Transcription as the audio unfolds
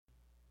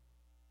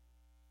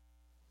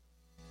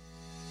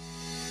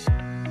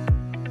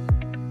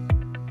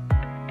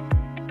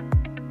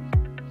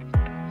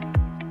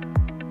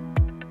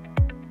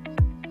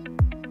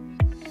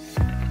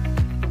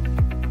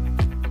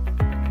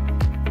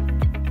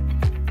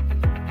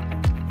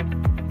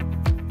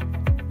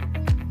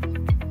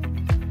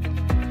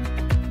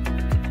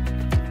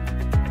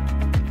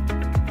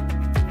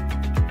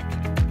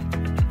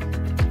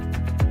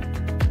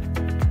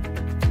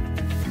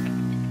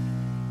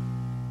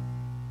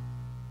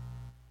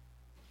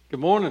Good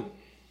morning.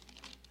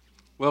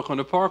 Welcome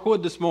to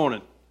Parkwood this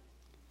morning.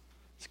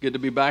 It's good to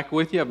be back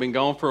with you. I've been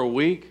gone for a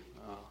week.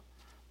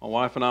 My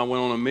wife and I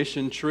went on a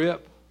mission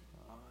trip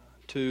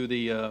to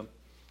the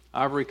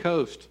Ivory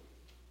Coast.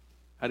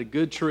 Had a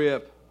good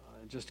trip.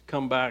 Just to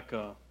come back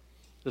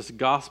just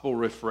gospel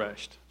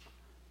refreshed.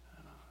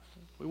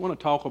 We want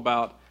to talk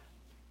about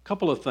a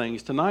couple of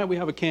things. Tonight we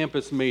have a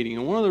campus meeting,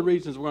 and one of the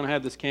reasons we're going to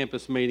have this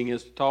campus meeting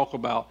is to talk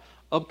about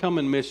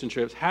upcoming mission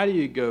trips. How do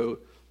you go?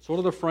 Sort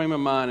of the frame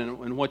of mind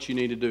and what you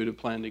need to do to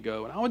plan to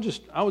go. And I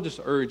would just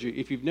urge you,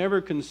 if you've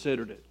never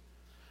considered it,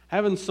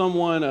 having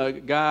someone, a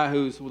guy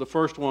who's the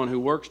first one who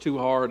works too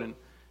hard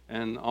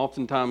and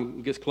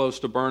oftentimes gets close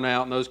to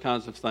burnout and those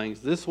kinds of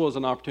things, this was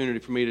an opportunity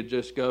for me to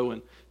just go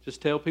and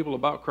just tell people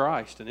about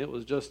Christ. And it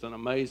was just an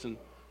amazing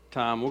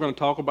time. We're going to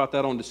talk about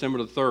that on December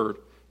the 3rd. We're going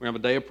to have a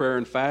day of prayer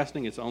and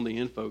fasting. It's on the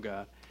info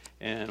guide.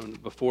 And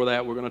before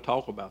that, we're going to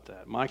talk about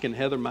that. Mike and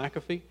Heather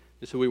McAfee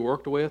is who we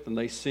worked with, and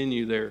they send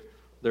you their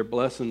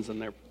blessings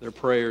and their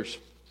prayers.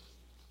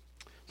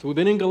 So we've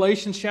been in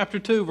Galatians chapter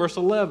 2, verse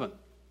 11.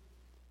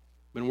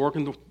 Been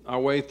working our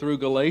way through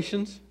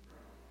Galatians.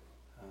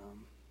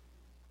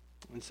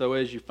 And so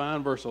as you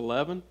find verse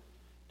 11,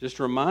 just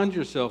remind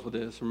yourself of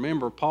this.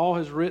 Remember, Paul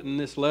has written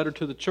this letter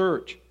to the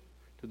church,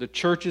 to the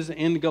churches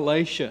in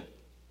Galatia.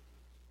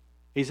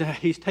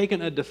 He's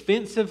taken a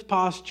defensive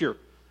posture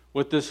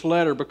with this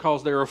letter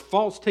because there are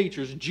false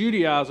teachers,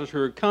 Judaizers,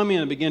 who come in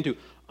and begin to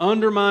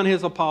undermine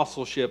his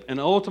apostleship and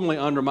ultimately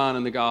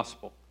undermining the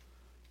gospel.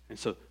 And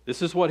so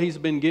this is what he's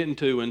been getting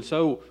to. And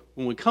so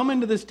when we come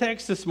into this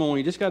text this morning,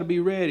 you just got to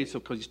be ready. So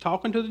because he's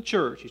talking to the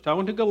church, he's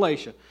talking to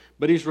Galatia,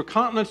 but he's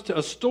recounting to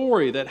a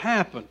story that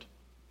happened,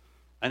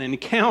 an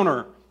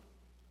encounter,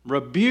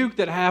 rebuke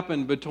that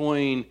happened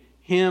between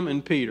him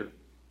and Peter.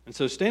 And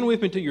so stand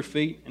with me to your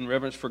feet in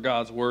reverence for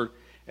God's word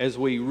as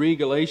we read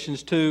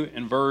Galatians 2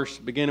 and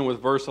beginning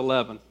with verse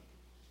 11.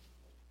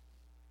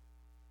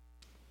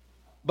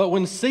 But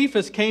when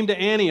Cephas came to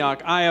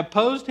Antioch, I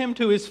opposed him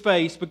to his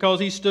face because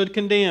he stood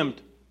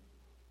condemned.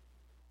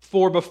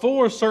 For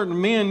before certain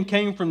men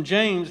came from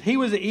James, he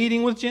was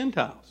eating with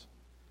Gentiles.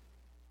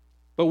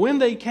 But when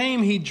they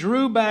came, he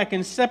drew back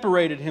and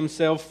separated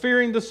himself,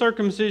 fearing the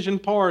circumcision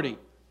party.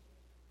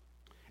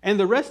 And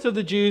the rest of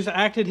the Jews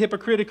acted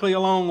hypocritically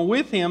along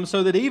with him,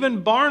 so that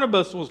even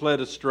Barnabas was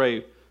led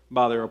astray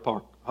by their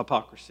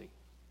hypocrisy.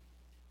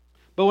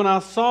 But when I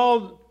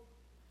saw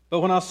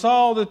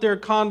that their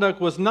conduct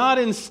was not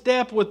in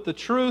step with the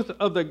truth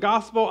of the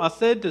gospel, I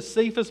said to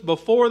Cephas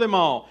before them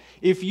all,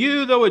 if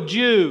you, though a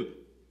Jew,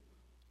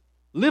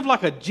 live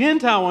like a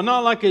Gentile and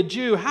not like a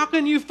Jew, how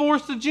can you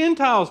force the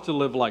Gentiles to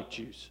live like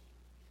Jews?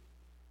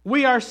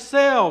 We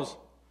ourselves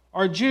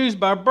are Jews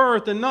by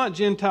birth and not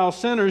Gentile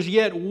sinners,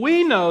 yet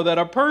we know that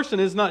a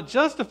person is not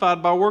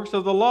justified by works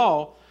of the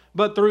law,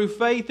 but through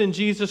faith in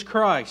Jesus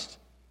Christ.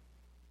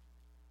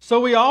 So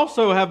we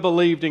also have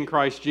believed in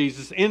Christ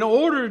Jesus in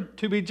order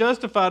to be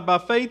justified by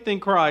faith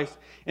in Christ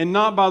and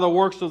not by the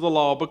works of the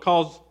law,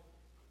 because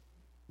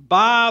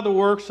by the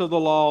works of the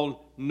law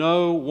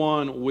no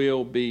one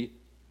will be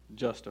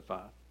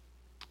justified.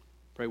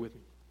 Pray with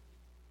me.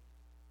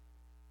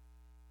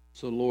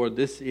 So Lord,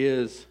 this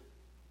is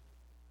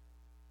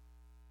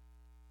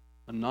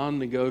a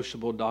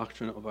non-negotiable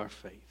doctrine of our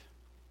faith.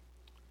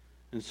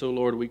 And so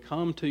Lord, we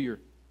come to your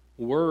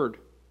word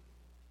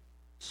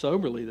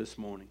soberly this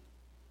morning,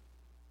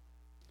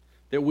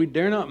 that we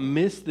dare not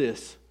miss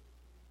this.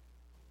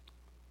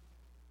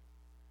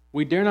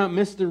 We dare not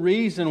miss the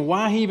reason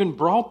why he even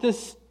brought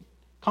this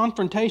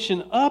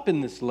confrontation up in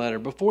this letter.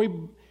 Before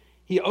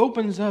he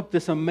opens up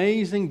this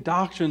amazing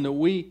doctrine that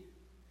we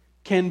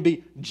can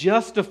be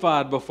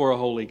justified before a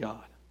holy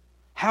God.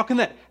 How can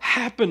that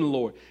happen,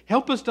 Lord?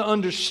 Help us to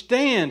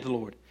understand,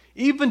 Lord,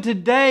 even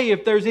today,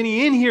 if there's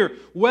any in here,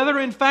 whether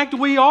in fact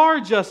we are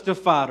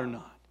justified or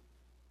not.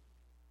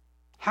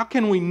 How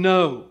can we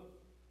know?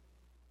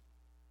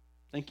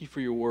 Thank you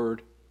for your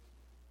word.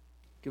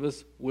 Give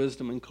us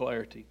wisdom and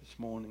clarity this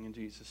morning in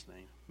Jesus'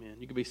 name. Amen.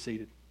 You can be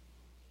seated.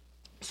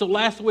 So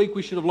last week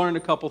we should have learned a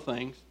couple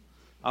things.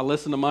 I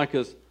listened to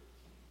Micah's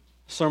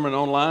sermon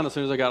online as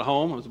soon as I got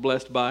home. I was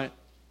blessed by it.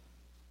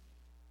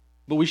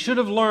 But we should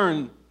have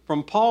learned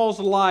from Paul's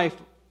life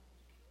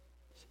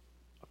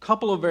a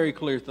couple of very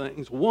clear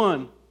things.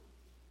 One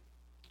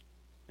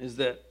is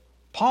that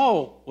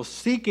Paul was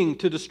seeking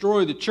to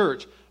destroy the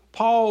church.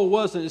 Paul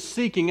wasn't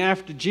seeking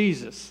after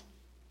Jesus.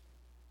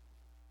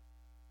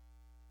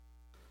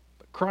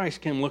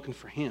 Christ came looking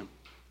for him.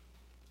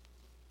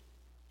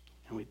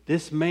 And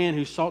this man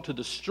who sought to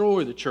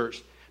destroy the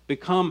church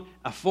become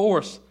a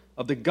force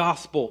of the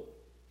gospel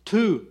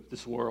to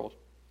this world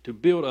to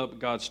build up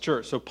God's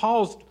church. So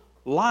Paul's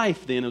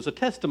life then is a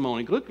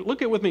testimony.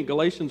 Look at with me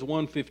Galatians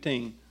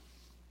 1:15.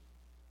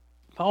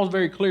 Paul's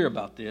very clear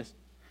about this.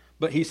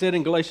 But he said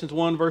in Galatians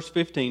 1 verse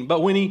 15,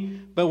 But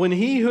when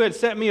he who had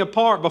set me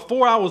apart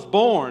before I was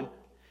born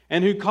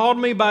and who called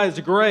me by his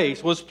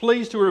grace was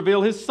pleased to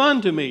reveal his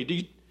son to me.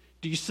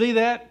 Do you see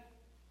that?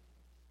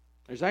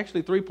 There's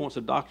actually 3 points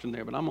of doctrine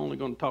there, but I'm only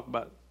going to talk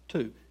about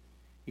 2.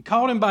 He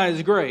called him by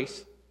his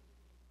grace,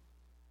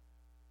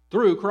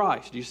 through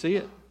Christ. Do you see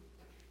it?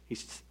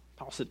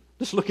 Paul said,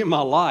 just look at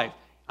my life.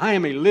 I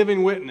am a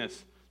living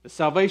witness that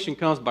salvation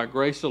comes by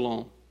grace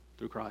alone,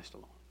 through Christ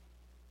alone.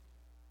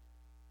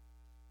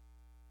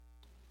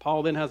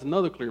 Paul then has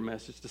another clear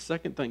message. The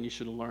second thing you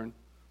should have learned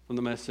from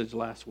the message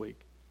last week.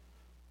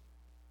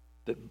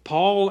 That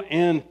Paul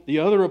and the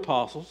other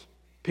apostles,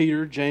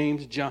 Peter,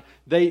 James, John,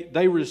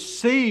 they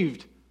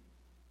received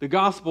the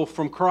gospel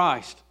from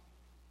Christ.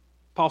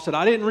 Paul said,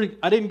 I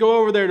didn't go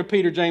over there to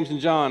Peter, James, and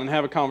John and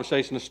have a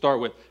conversation to start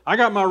with. I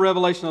got my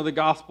revelation of the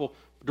gospel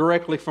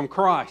directly from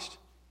Christ.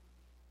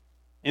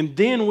 And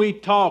then we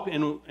talked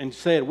and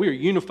said we are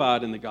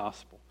unified in the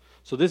gospel.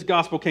 So this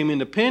gospel came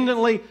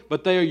independently,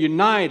 but they are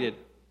united.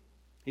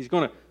 He's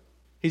going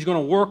to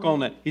work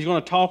on that. He's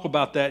going to talk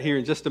about that here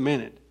in just a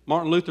minute.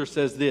 Martin Luther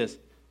says this: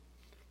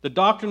 the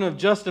doctrine of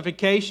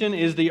justification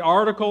is the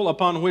article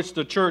upon which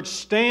the church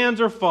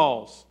stands or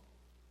falls.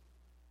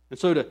 And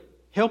so to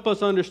help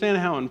us understand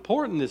how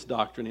important this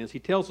doctrine is, he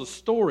tells a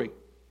story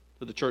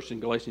to the church in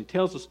Galatians. He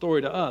tells a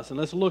story to us, and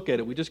let's look at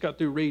it. We just got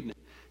through reading it.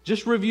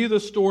 Just review the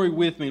story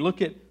with me.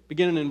 Look at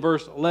beginning in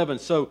verse 11.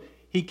 So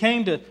he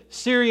came to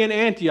Syrian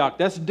Antioch.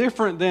 That's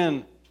different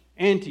than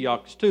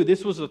Antioch too.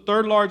 This was the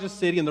third largest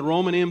city in the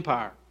Roman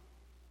Empire.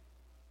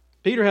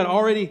 Peter had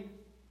already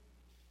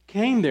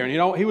came there, and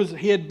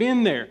he had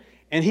been there,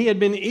 and he had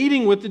been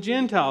eating with the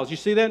Gentiles. You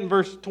see that in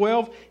verse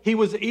 12? He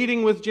was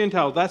eating with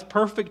Gentiles. That's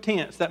perfect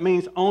tense. That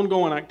means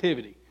ongoing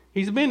activity.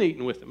 He's been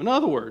eating with them. In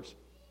other words,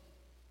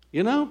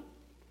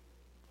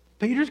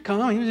 Peter's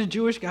come. He was a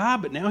Jewish guy,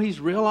 but now he's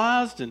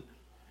realized, and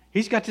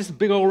he's got this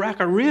big old rack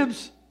of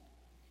ribs.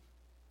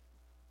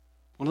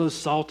 One of those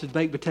salted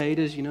baked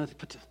potatoes, they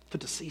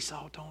put the sea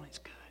salt on it. It's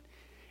good.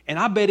 And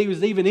I bet he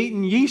was even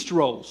eating yeast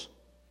rolls.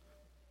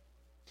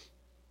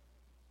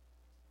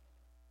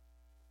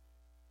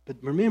 But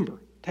remember,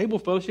 table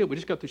fellowship, we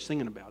just got through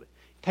singing about it.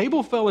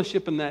 Table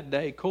fellowship in that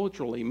day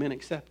culturally meant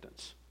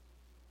acceptance.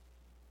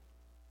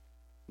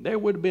 There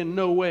would have been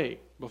no way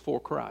before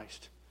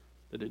Christ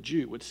that a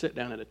Jew would sit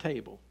down at a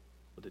table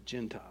with a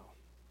Gentile.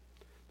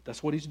 But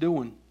that's what he's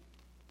doing.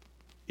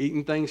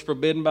 Eating things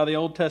forbidden by the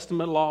Old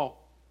Testament law.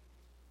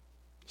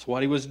 That's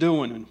what he was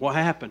doing. And what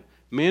happened?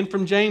 Men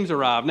from James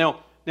arrived. Now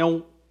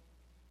it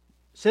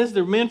says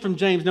they're men from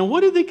James. Now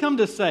what did they come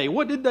to say?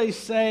 What did they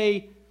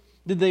say?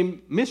 Did they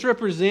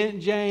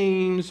misrepresent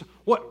James?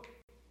 What?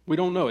 We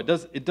don't know.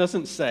 It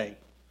doesn't say.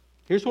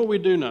 Here's what we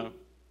do know.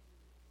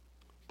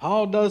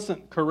 Paul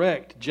doesn't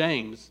correct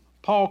James.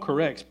 Paul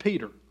corrects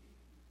Peter.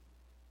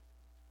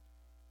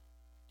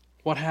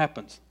 What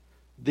happens?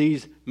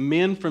 These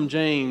men from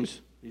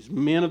James, these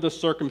men of the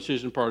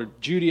circumcision party,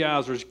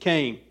 Judaizers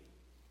came.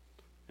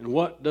 And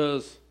what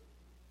does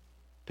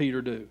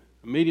Peter do?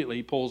 Immediately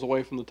he pulls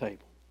away from the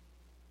table.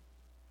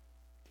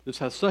 This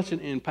has such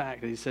an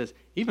impact that he says,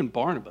 even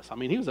Barnabas,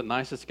 he was the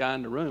nicest guy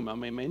in the room.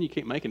 Man, you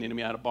can't make an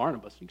enemy out of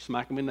Barnabas. You can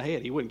smack him in the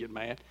head. He wouldn't get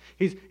mad.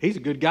 He's a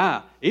good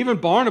guy. Even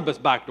Barnabas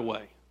backed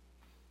away.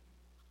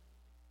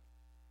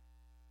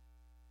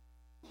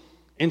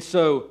 And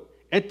so,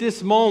 at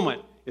this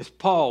moment, is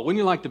Paul. Wouldn't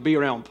you like to be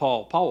around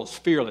Paul? Paul was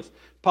fearless.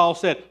 Paul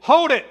said,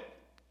 hold it!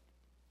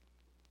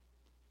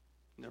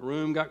 And the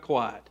room got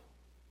quiet.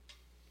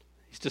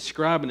 He's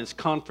describing his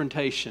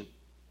confrontation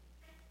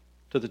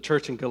to the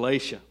church in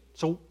Galatia.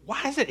 So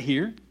why is it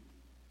here?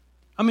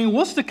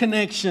 What's the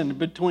connection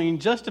between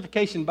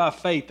justification by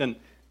faith and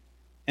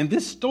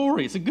this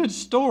story? It's a good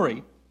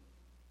story.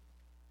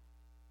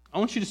 I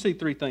want you to see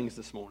three things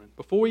this morning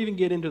before we even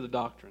get into the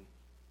doctrine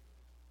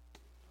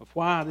of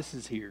why this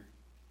is here.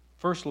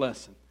 First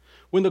lesson.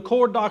 When the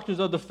core doctrines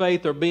of the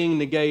faith are being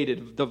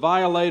negated, the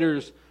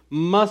violators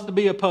must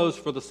be opposed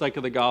for the sake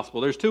of the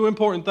gospel. There's two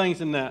important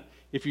things in that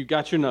if you've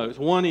got your notes.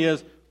 One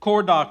is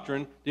core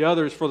doctrine. The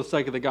other is for the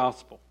sake of the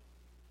gospel.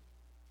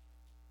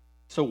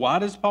 So why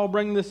does Paul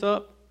bring this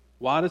up?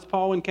 Why does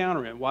Paul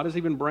encounter it? Why does he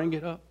even bring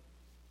it up?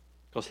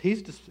 Because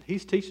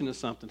he's teaching us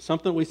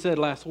something we said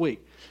last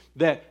week,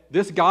 that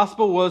this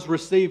gospel was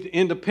received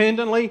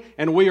independently,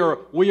 and we are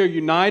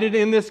united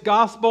in this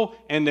gospel,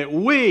 and that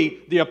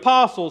we, the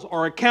apostles,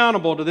 are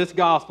accountable to this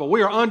gospel.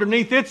 We are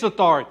underneath its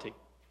authority.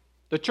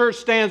 The church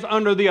stands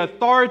under the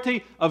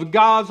authority of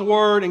God's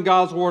word and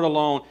God's word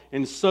alone,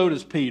 and so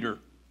does Peter.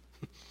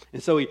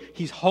 And so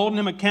he's holding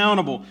him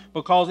accountable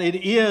because it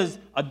is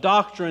a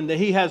doctrine that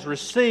he has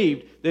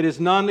received that is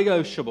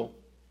non-negotiable.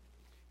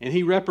 And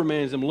he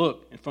reprimands him,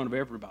 look, in front of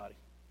everybody.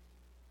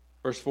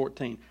 Verse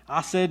 14,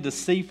 I said to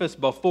Cephas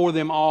before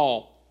them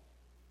all.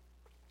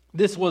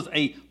 This was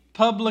a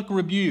public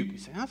rebuke. You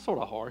say, that's sort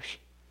of harsh.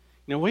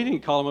 We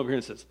didn't call him over here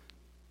and says,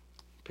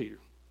 Peter,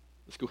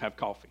 let's go have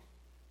coffee.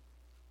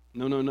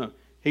 No.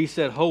 He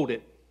said, hold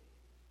it.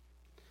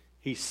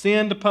 He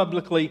sinned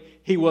publicly.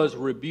 He was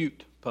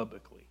rebuked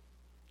publicly.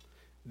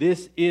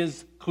 This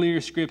is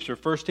clear scripture,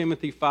 1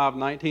 Timothy 5,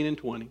 19 and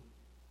 20.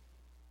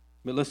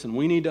 But listen,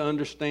 we need to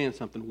understand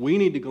something. We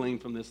need to glean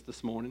from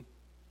this morning.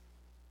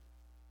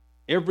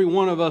 Every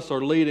one of us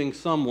are leading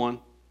someone.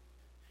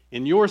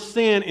 And your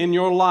sin in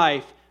your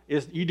life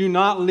is you do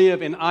not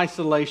live in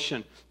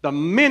isolation. The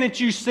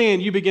minute you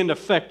sin, you begin to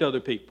affect other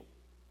people.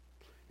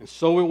 And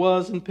so it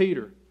was in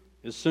Peter.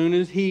 As soon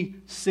as he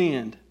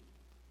sinned,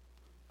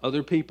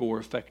 other people were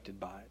affected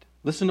by it.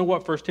 Listen to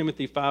what 1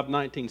 Timothy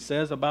 5:19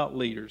 says about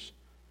leaders.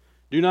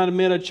 Do not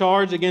admit a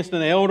charge against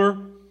an elder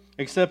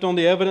except on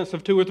the evidence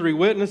of 2 or 3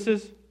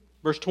 witnesses.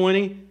 Verse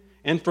 20,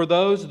 and for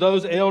those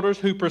elders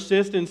who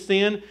persist in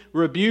sin,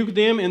 rebuke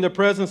them in the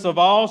presence of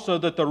all so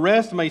that the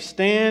rest may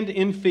stand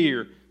in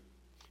fear.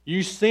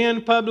 You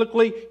sin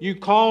publicly, you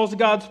cause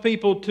God's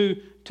people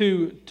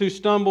to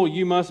stumble,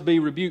 you must be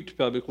rebuked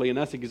publicly, and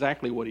that's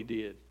exactly what he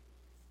did.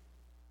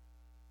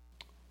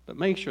 But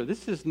make sure,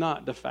 this is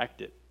not the fact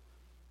that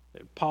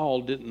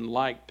Paul didn't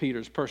like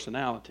Peter's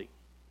personality.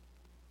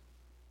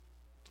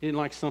 He didn't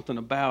like something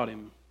about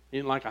him. He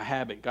didn't like a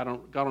habit, got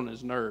on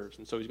his nerves,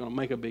 and so he's going to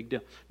make a big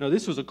deal. No,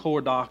 this was a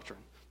core doctrine.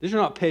 These are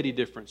not petty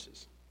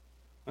differences.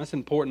 That's an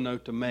important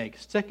note to make.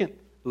 Second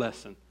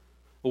lesson.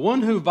 The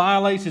one who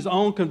violates his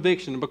own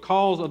conviction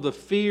because of the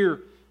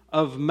fear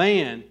of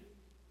man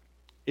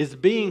is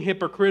being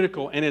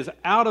hypocritical and is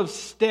out of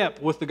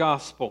step with the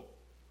gospel.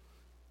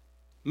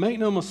 Make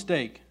no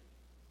mistake,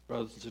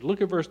 brothers and sisters.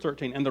 Look at verse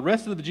 13. And the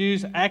rest of the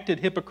Jews acted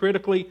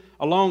hypocritically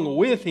along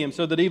with him,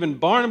 so that even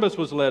Barnabas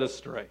was led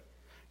astray.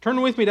 Turn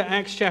with me to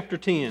Acts chapter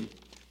 10.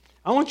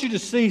 I want you to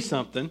see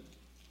something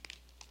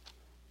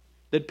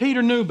that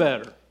Peter knew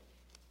better.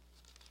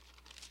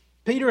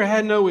 Peter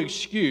had no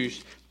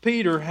excuse.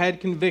 Peter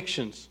had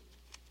convictions.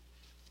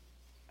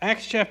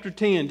 Acts chapter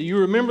 10. Do you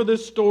remember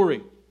this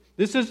story?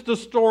 This is the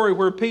story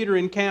where Peter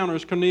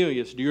encounters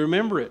Cornelius. Do you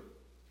remember it?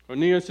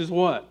 Cornelius is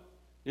what?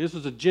 This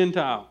was a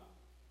Gentile.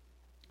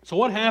 So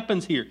what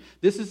happens here?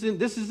 This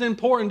is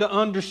important to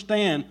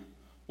understand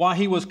why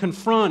he was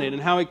confronted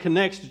and how it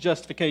connects to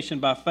justification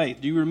by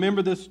faith. Do you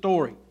remember this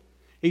story?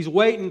 He's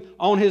waiting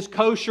on his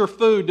kosher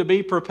food to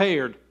be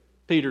prepared,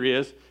 Peter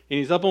is, and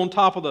he's up on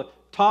top of the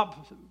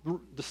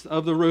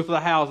roof of the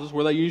houses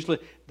where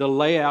they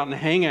lay out and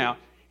hang out,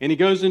 and he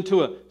goes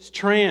into a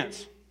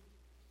trance.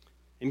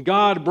 And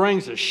God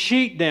brings a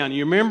sheet down.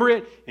 You remember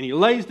it? And he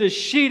lays this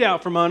sheet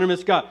out from under him.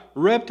 It's got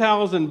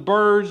reptiles and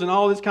birds and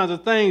all these kinds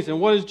of things. And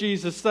what does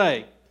Jesus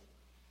say?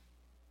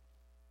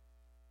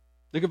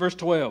 Look at verse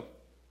 12.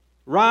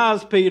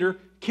 Rise, Peter,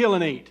 kill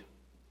and eat.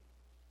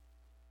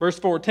 Verse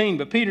 14,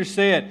 but Peter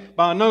said,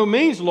 by no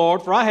means,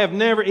 Lord, for I have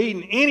never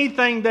eaten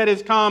anything that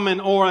is common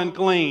or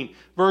unclean.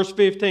 Verse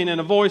 15,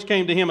 and a voice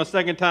came to him a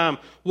second time,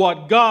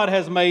 what God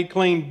has made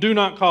clean, do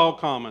not call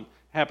common.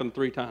 Happened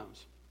 3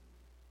 times.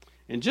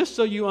 And just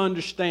so you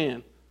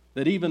understand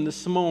that even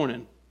this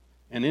morning,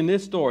 and in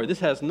this story,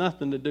 this has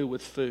nothing to do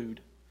with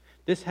food.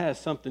 This has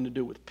something to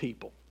do with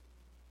people.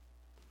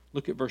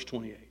 Look at verse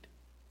 28.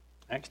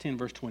 Acts 10,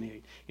 verse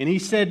 28. And he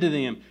said to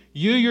them,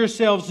 you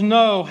yourselves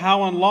know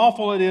how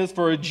unlawful it is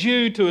for a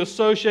Jew to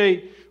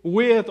associate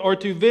with or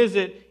to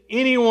visit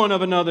anyone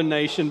of another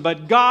nation,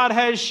 but God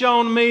has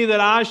shown me that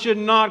I should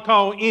not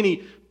call any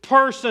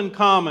person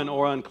common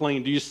or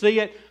unclean. Do you see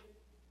it?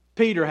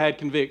 Peter had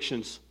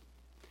convictions.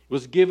 It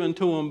was given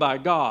to him by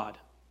God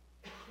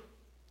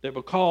that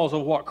because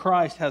of what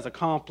Christ has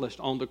accomplished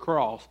on the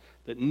cross,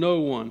 that no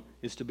one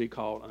is to be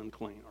called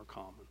unclean or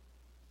common.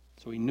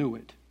 So he knew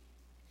it.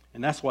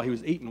 And that's why he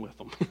was eating with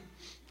them.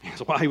 That's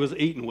why he was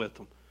eating with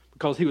them.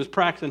 Because he was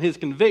practicing his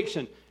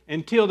conviction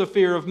until the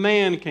fear of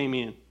man came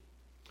in.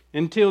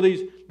 Until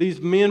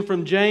these men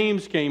from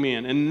James came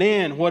in. And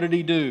then what did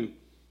he do?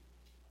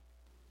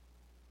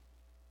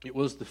 It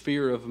was the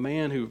fear of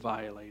man who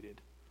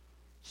violated.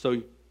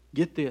 So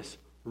get this.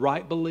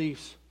 Right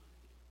beliefs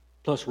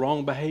plus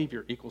wrong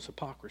behavior equals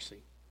hypocrisy.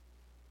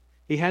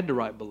 He had the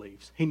right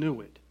beliefs. He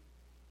knew it.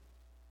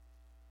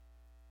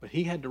 But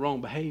he had the wrong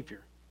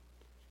behavior.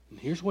 And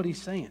here's what he's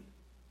saying.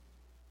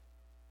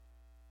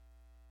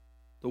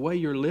 The way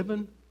you're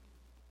living,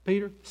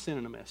 Peter,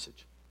 sending a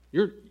message.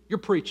 You're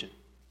preaching.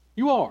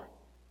 You are.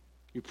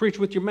 You preach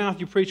with your mouth,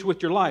 you preach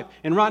with your life.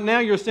 And right now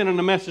you're sending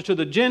a message to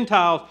the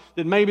Gentiles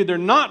that maybe they're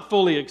not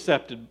fully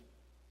accepted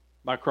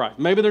by Christ.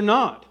 Maybe they're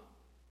not.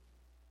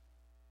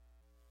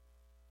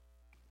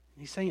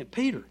 He's saying,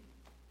 Peter,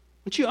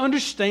 don't you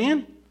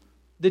understand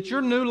that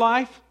your new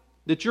life,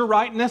 that your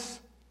rightness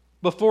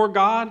before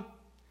God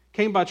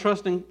came by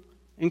trusting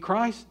in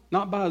Christ,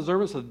 not by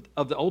observance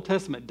of the Old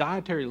Testament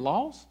dietary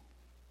laws?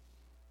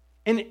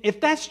 And if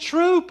that's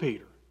true,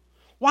 Peter,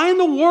 why in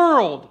the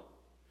world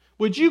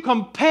would you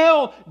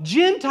compel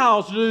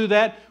Gentiles to do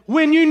that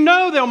when you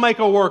know they'll make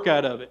a work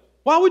out of it?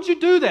 Why would you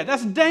do that?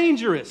 That's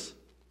dangerous.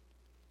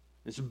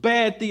 It's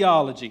bad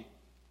theology.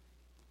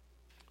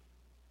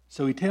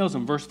 So he tells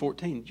them, verse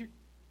 14,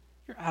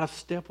 you're out of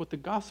step with the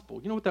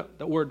gospel. You know what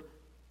that word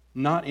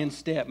not in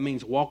step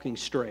means? Walking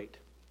straight.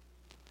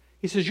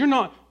 He says, you're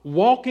not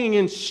walking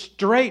in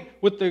straight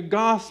with the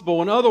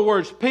gospel. In other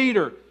words,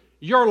 Peter,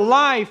 your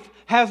life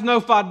has no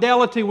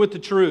fidelity with the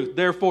truth.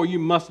 Therefore, you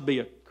must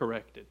be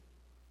corrected.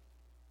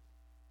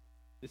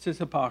 This is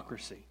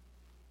hypocrisy.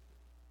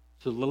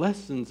 So the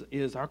lessons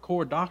is our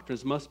core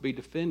doctrines must be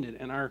defended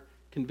and our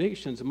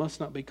convictions must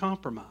not be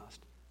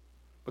compromised.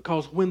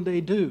 Because when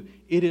they do,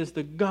 it is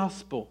the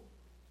gospel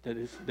that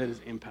is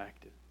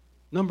impacted.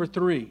 Number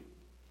 3,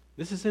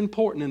 this is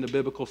important in the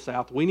biblical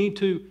South. We need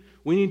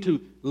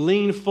to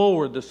lean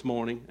forward this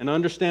morning and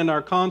understand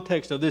our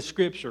context of this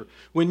scripture.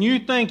 When you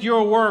think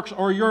your works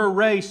or your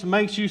race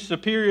makes you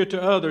superior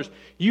to others,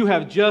 you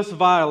have just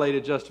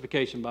violated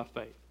justification by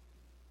faith.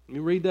 Let me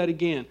read that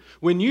again.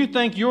 When you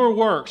think your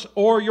works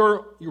or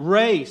your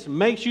race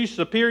makes you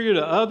superior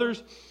to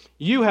others,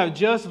 you have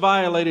just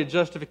violated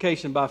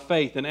justification by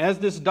faith. And as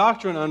this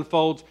doctrine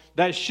unfolds,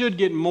 that should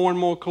get more and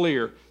more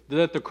clear that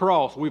at the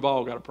cross, we've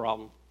all got a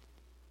problem.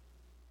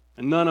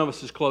 And none of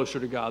us is closer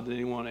to God than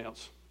anyone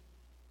else.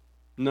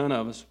 None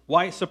of us.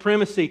 White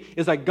supremacy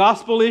is a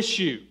gospel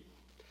issue.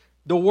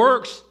 The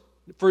works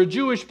for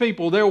Jewish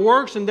people, their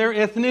works and their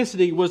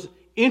ethnicity was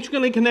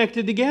intricately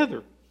connected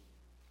together.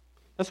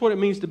 That's what it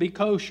means to be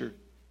kosher,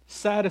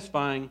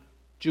 satisfying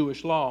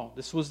Jewish law.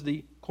 This was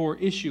the core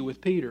issue with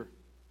Peter.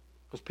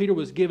 Because Peter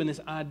was given this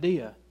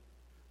idea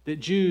that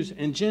Jews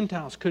and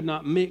Gentiles could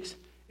not mix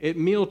at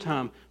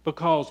mealtime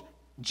because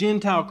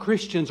Gentile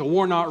Christians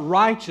were not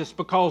righteous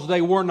because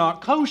they were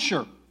not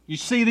kosher. You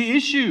see the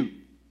issue.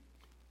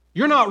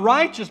 You're not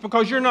righteous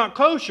because you're not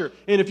kosher.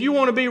 And if you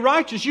want to be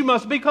righteous, you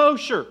must be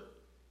kosher.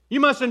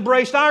 You must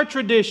embrace our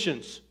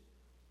traditions,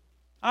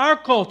 our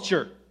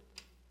culture.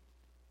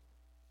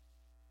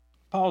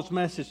 Paul's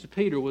message to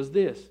Peter was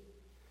this: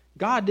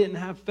 God didn't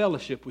have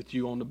fellowship with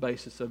you on the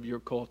basis of your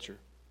culture.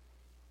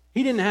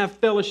 He didn't have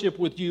fellowship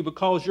with you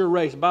because you're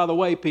race. By the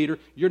way, Peter,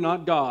 you're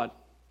not God.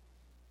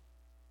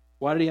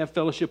 Why did he have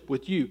fellowship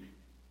with you?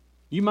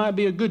 You might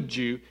be a good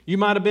Jew. You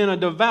might have been a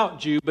devout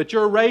Jew, but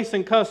your race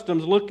and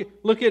customs,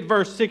 look at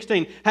verse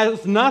 16,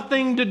 has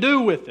nothing to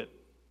do with it.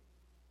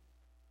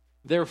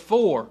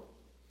 Therefore,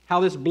 how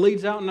this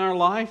bleeds out in our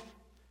life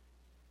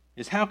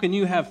is how can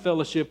you have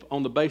fellowship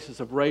on the basis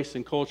of race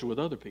and culture with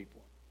other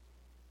people?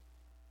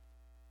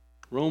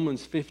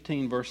 Romans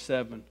 15 verse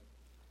 7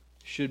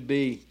 should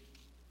be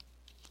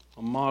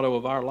a motto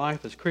of our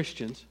life as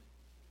Christians.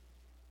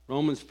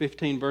 Romans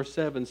 15 verse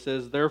 7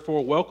 says,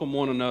 therefore welcome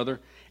one another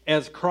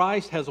as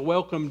Christ has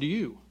welcomed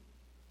you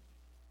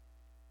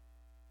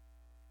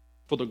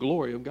for the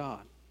glory of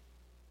God.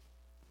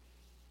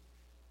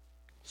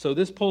 So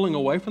this pulling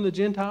away from the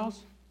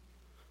Gentiles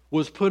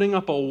was putting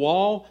up a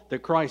wall that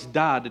Christ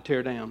died to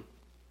tear down.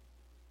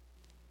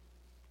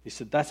 He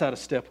said, that's out of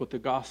step with the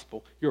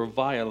gospel. You're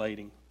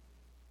violating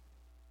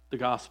the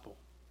gospel.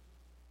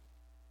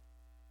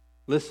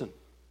 Listen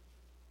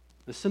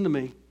to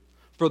me.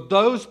 For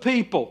those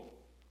people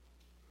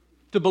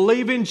to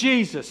believe in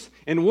Jesus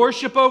and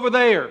worship over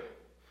there,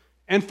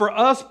 and for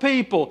us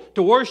people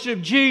to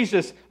worship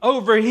Jesus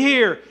over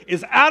here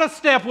is out of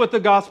step with the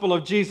gospel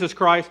of Jesus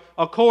Christ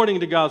according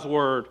to God's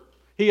word.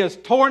 He has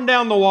torn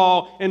down the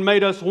wall and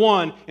made us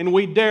one, and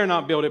we dare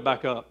not build it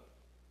back up.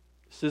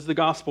 This is the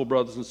gospel,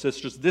 brothers and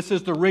sisters. This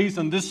is the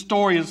reason this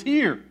story is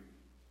here.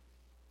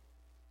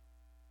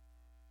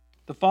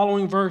 The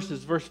following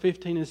verses, verse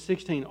 15 and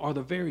 16, are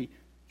the very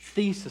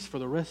thesis for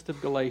the rest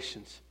of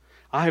Galatians.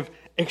 I have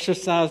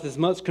exercised as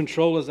much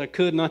control as I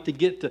could not to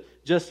get to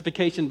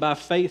justification by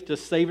faith, to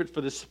save it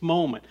for this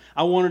moment.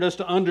 I wanted us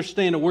to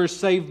understand that we're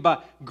saved by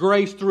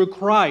grace through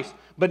Christ.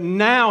 But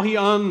now he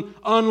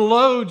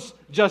unloads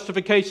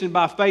justification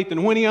by faith.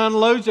 And when he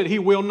unloads it, he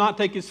will not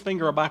take his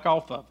finger back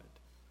off of it.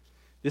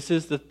 This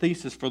is the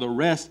thesis for the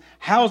rest.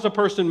 How is a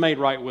person made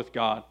right with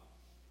God?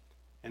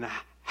 And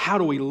how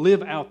do we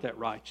live out that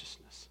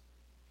righteousness?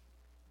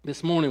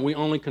 This morning, we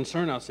only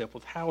concern ourselves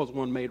with how is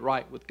one made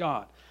right with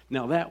God.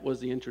 Now, that was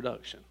the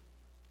introduction.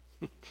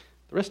 The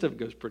rest of it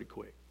goes pretty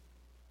quick.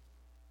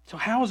 So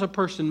how is a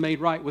person made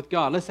right with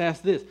God? Let's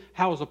ask this.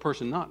 How is a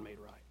person not made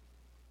right?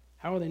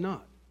 How are they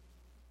not?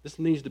 This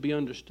needs to be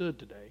understood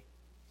today.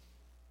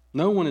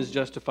 No one is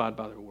justified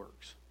by their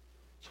works.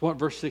 It's what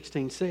verse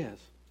 16 says.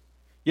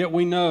 Yet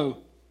we know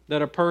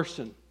that a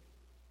person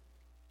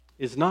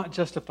is not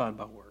justified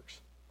by works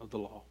of the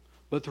law,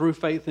 but through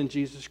faith in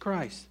Jesus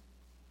Christ.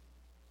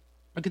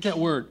 Look at that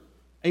word,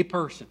 a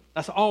person.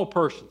 That's all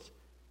persons.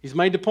 He's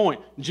made the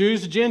point.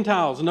 Jews,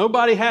 Gentiles,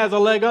 nobody has a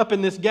leg up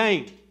in this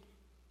game.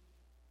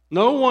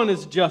 No one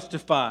is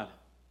justified,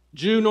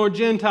 Jew nor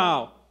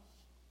Gentile.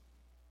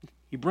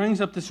 He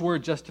brings up this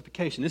word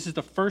justification. This is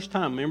the first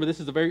time. Remember,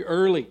 this is a very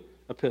early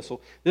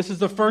epistle. This is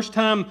the first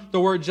time the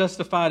word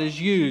justified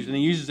is used, and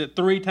he uses it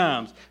 3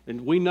 times.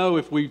 And we know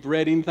if we've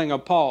read anything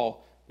of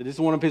Paul that this is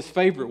one of his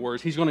favorite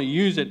words. He's going to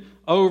use it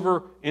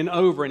over and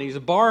over, and he's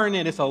barring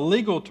it. It's a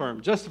legal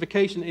term.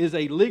 Justification is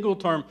a legal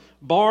term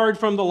barred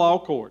from the law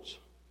courts.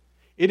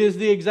 It is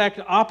the exact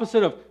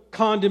opposite of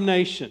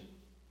condemnation.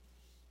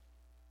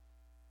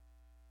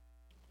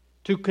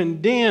 To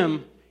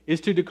condemn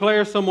is to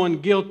declare someone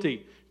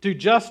guilty. To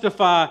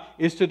justify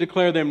is to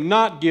declare them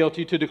not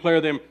guilty, to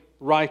declare them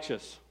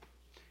righteous.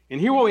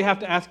 And here what we have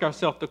to ask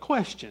ourselves the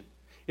question.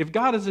 If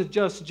God is a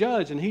just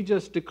judge and he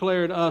just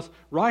declared us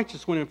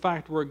righteous when in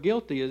fact we're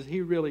guilty, is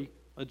he really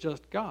a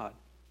just God?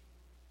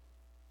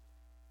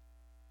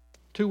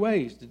 2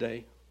 ways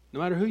today, no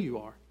matter who you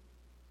are.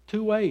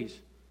 2 ways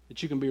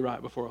that you can be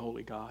right before a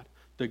holy God.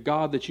 The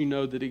God that you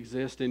know that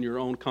exists in your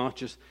own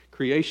conscious.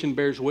 Creation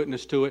bears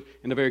witness to it,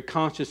 and the very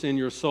conscience in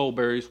your soul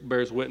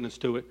bears witness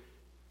to it.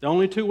 The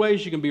only two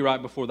ways you can be right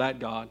before that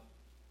God,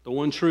 the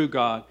one true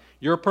God,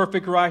 your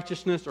perfect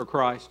righteousness or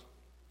Christ.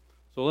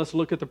 So let's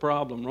look at the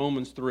problem,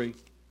 Romans 3.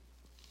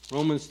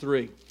 Romans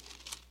 3.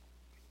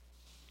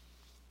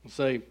 You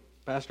say,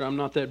 Pastor, I'm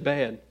not that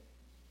bad.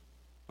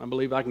 I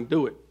believe I can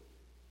do it.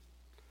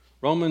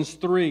 Romans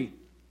 3,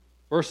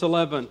 verse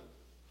 11.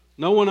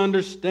 No one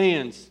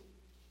understands.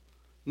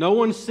 No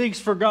one seeks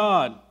for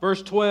God.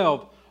 Verse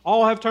 12.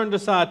 All have turned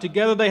aside.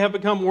 Together they have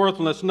become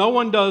worthless. No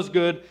one does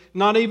good,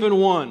 not even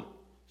one.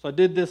 So I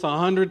did this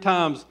 100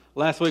 times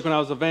last week when I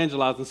was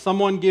evangelizing.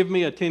 Someone give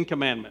me a 10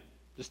 commandment.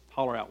 Just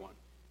holler out one.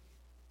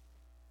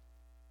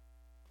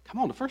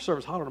 Come on, the first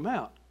service hollered them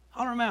out.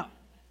 Holler them out.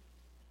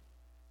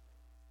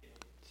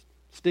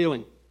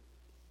 Stealing.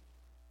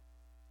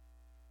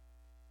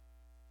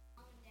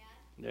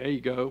 There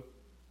you go.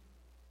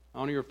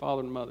 Honor your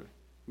father and mother.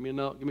 Give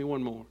me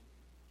one more.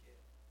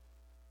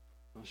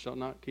 Thou shalt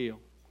not kill.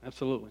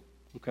 Absolutely.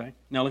 Okay.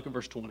 Now look at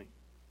verse 20.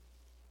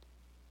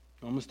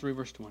 Romans 3,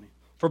 verse 20.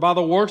 For by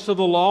the works of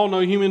the law, no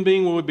human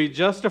being would be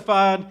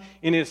justified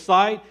in his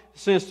sight,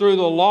 since through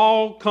the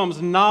law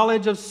comes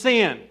knowledge of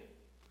sin.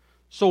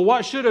 So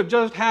what should have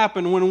just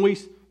happened when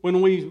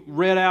we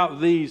read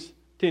out these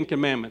 10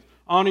 commandments?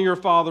 Honor your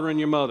father and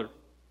your mother.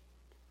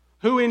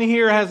 Who in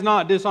here has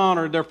not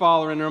dishonored their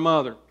father and their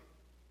mother?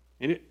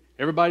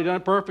 Everybody done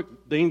it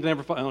perfect. Dean's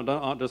never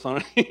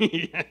dishonored.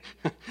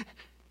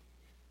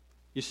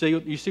 You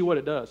see what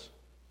it does?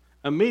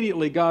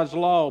 Immediately, God's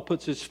law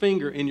puts his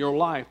finger in your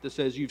life that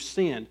says you've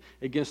sinned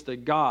against a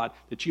God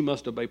that you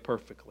must obey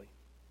perfectly.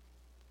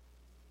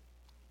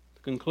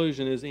 The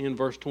conclusion is in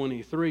verse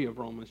 23 of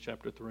Romans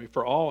chapter 3.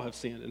 For all have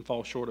sinned and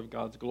fall short of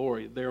God's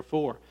glory.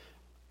 Therefore,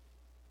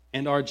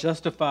 and are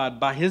justified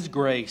by his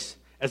grace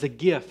as a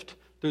gift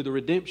through the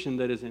redemption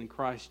that is in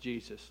Christ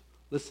Jesus.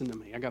 Listen to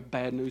me. I got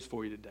bad news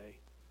for you today.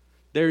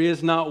 There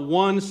is not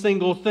one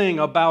single thing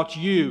about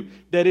you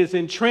that is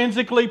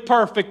intrinsically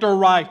perfect or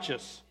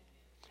righteous.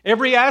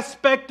 Every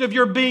aspect of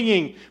your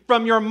being,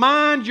 from your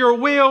mind, your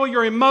will,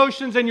 your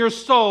emotions, and your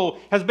soul,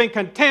 has been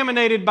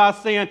contaminated by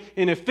sin.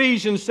 And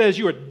Ephesians says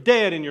you are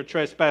dead in your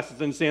trespasses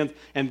and sins,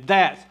 and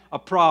that's a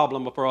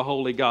problem for a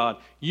holy God.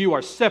 You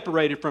are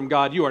separated from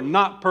God. You are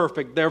not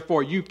perfect.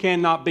 Therefore, you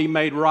cannot be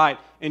made right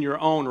in your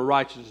own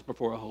righteousness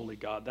before a holy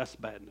God. That's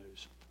bad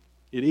news.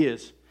 It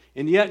is.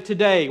 And yet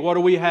today, what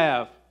do we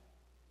have?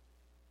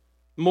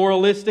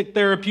 Moralistic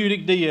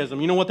therapeutic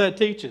deism. You know what that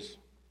teaches?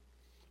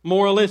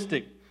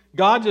 Moralistic.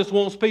 God just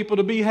wants people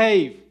to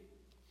behave.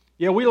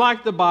 Yeah, we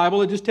like the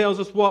Bible. It just tells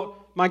us what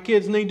my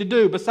kids need to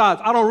do. Besides,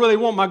 I don't really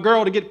want my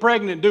girl to get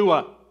pregnant, do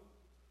I?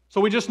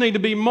 So we just need to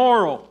be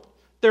moral,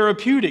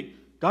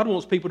 therapeutic. God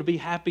wants people to be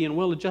happy and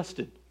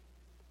well-adjusted.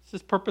 It's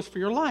His purpose for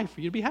your life,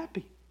 for you to be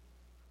happy.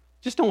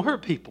 Just don't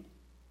hurt people.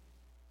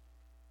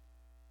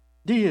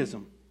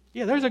 Deism.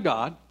 Yeah, there's a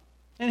God,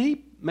 and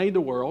He made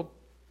the world,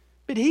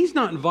 but He's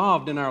not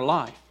involved in our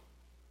life.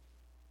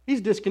 He's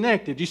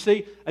disconnected. You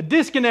see, a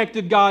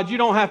disconnected God, you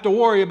don't have to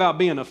worry about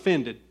being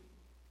offended.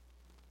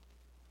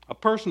 A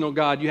personal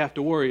God, you have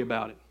to worry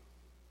about it.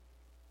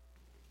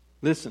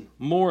 Listen,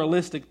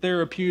 moralistic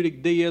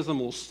therapeutic deism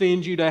will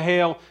send you to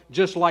hell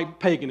just like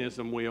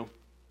paganism will,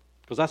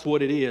 because that's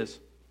what it is.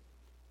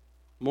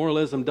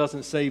 Moralism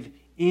doesn't save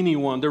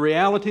anyone. The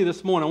reality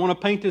this morning, I want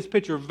to paint this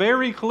picture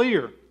very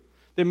clear,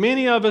 that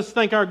many of us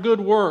think our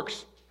good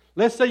works,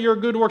 let's say your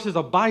good works is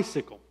a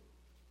bicycle.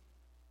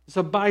 It's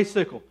a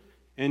bicycle.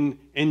 And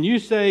you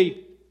say,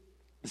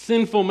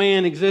 sinful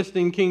man exists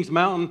in Kings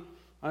Mountain.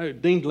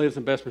 Dean lives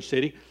in Bessemer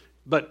City.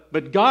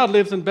 But God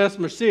lives in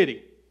Bessemer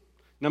City.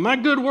 Now, my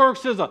good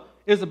works is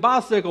a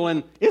bicycle,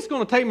 and it's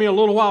going to take me a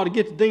little while to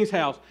get to Dean's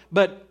house.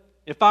 But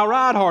if I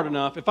ride hard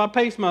enough, if I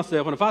pace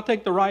myself, and if I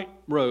take the right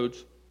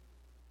roads,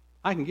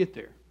 I can get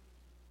there.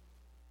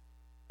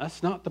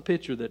 That's not the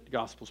picture that the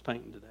gospel's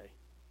painting today.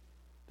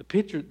 The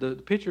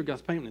picture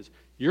God's painting is,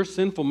 you're a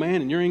sinful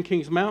man and you're in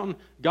Kings Mountain.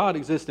 God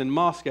exists in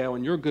Moscow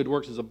and your good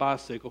works is a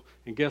bicycle.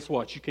 And guess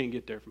what? You can't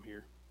get there from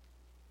here.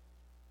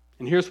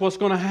 And here's what's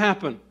going to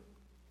happen,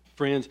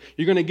 friends.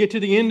 You're going to get to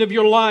the end of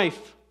your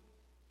life.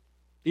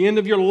 The end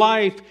of your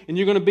life, and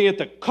you're going to be at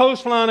the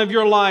coastline of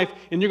your life,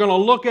 and you're going to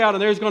look out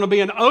and there's going to be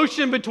an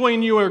ocean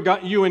between you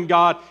and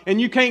God, and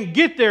you can't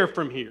get there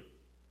from here.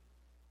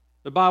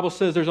 The Bible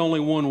says there's only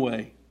one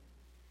way.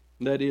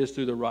 And that is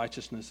through the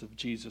righteousness of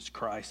Jesus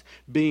Christ.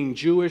 Being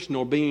Jewish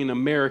nor being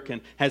American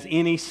has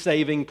any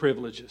saving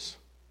privileges.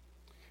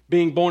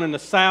 Being born in the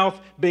South,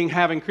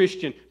 having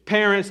Christian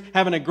parents,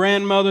 having a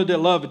grandmother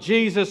that loved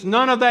Jesus,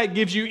 none of that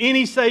gives you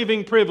any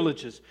saving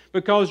privileges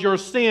because your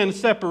sin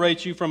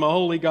separates you from a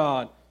holy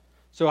God.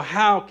 So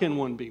how can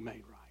one be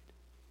made right?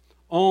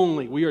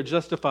 Only we are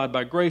justified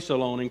by grace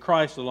alone, in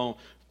Christ alone,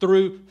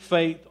 through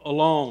faith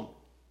alone.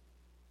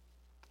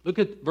 Look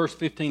at verse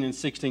 15 and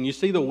 16. You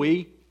see the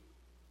we?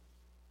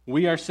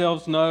 We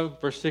ourselves know,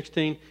 verse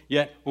 16,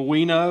 yet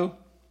we know.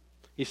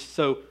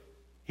 So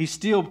he's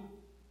still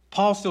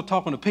Paul's still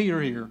talking to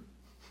Peter here,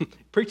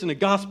 preaching the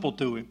gospel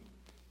to him.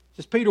 He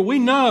says, Peter, we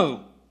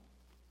know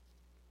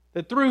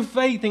that through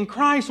faith in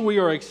Christ we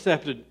are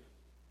accepted.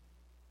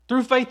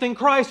 Through faith in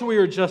Christ we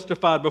are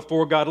justified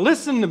before God.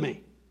 Listen to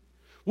me.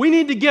 We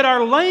need to get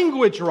our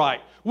language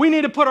right. We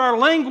need to put our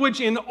language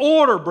in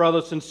order,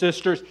 brothers and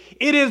sisters.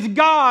 It is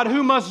God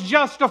who must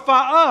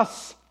justify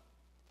us.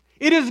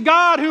 It is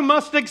God who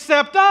must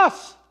accept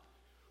us.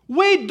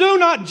 We do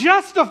not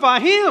justify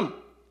Him.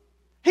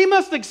 He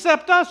must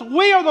accept us.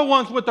 We are the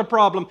ones with the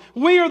problem.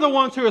 We are the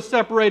ones who are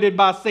separated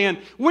by sin.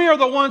 We are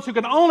the ones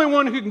only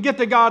one who can get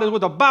to God is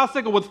with a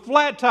bicycle with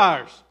flat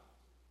tires.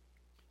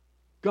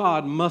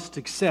 God must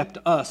accept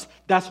us.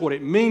 That's what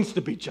it means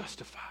to be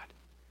justified.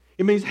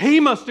 It means He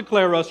must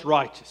declare us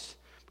righteous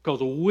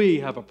because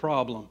we have a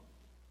problem.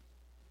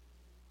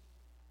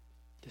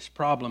 This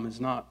problem is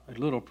not a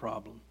little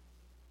problem.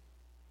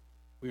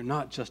 We are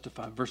not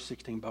justified, verse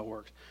 16, by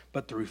works,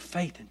 but through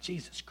faith in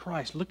Jesus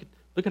Christ. Look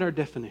at our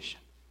definition.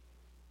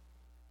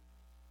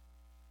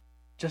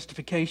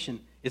 Justification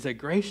is a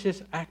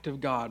gracious act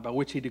of God by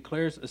which He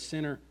declares a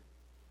sinner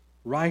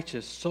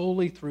righteous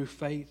solely through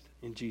faith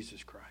in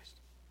Jesus Christ.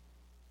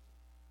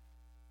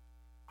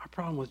 Our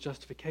problem with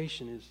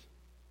justification is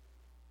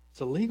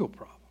it's a legal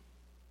problem.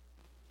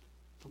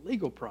 It's a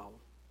legal problem.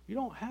 You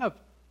don't have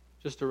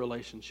just a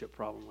relationship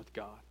problem with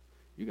God.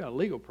 You got a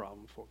legal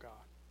problem before God.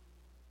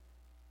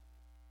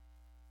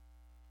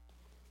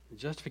 And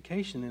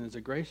justification then is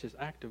a gracious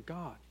act of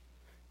God.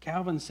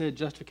 Calvin said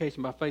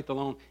justification by faith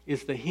alone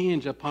is the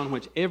hinge upon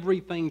which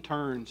everything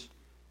turns.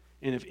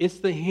 And if it's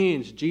the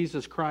hinge,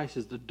 Jesus Christ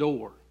is the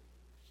door.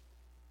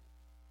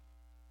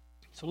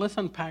 So let's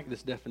unpack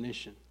this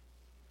definition.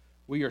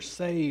 We are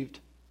saved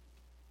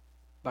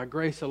by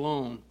grace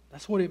alone.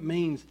 That's what it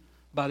means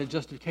by the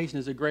justification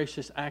is a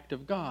gracious act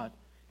of God.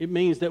 It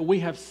means that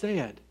we have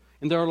said,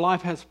 and that our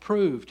life has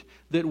proved,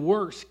 that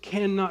works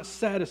cannot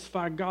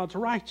satisfy God's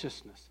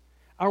righteousness.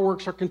 Our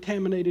works are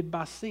contaminated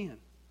by sin.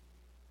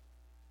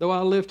 Though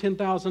I live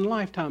 10,000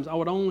 lifetimes, I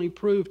would only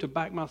prove to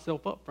back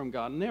myself up from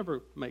God,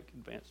 never make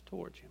advance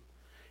towards Him.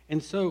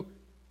 And so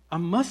I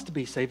must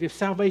be saved. If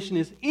salvation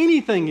is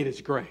anything, it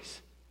is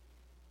grace.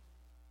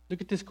 Look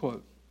at this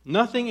quote.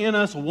 Nothing in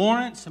us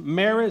warrants,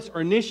 merits,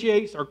 or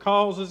initiates or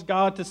causes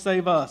God to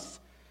save us.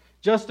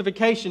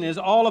 Justification is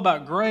all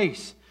about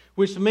grace,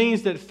 which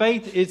means that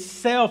faith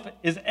itself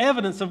is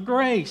evidence of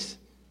grace.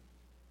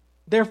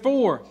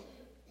 Therefore,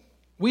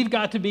 we've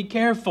got to be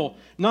careful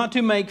not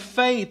to make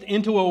faith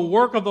into a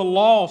work of the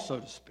law,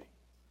 so to speak.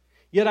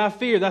 Yet I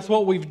fear that's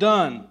what we've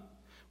done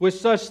with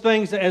such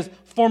things as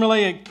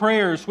formulaic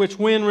prayers, which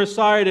when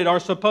recited are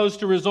supposed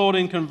to result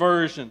in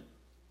conversion.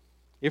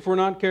 If we're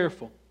not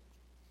careful,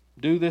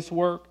 do this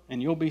work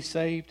and you'll be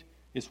saved,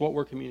 is what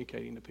we're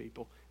communicating to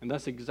people. And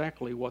that's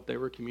exactly what they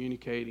were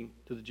communicating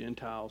to the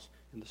Gentiles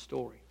in the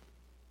story.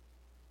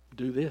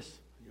 Do this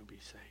and you'll be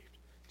saved.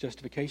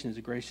 Justification is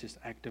a gracious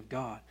act of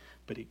God,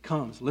 but it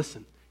comes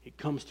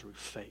through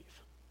faith.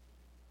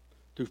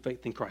 Through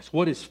faith in Christ.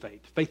 What is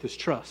faith? Faith is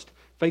trust.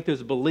 Faith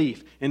is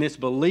belief, and it's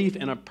belief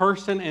in a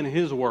person and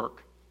His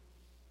work,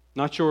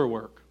 not your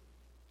work.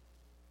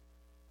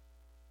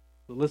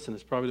 But listen,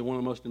 it's probably one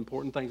of the most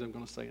important things I'm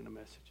going to say in the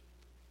message.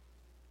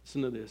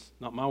 Listen to this,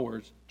 not my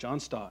words, John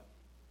Stott.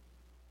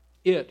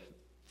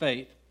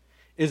 Faith,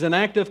 is an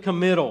act of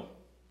committal.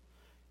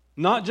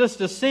 Not just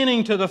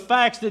assenting to the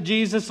facts that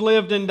Jesus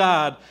lived and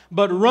died,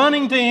 but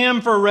running to Him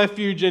for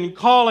refuge and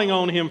calling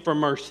on Him for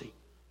mercy.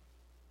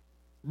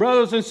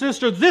 Brothers and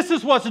sisters, this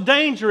is what's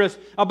dangerous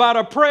about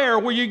a prayer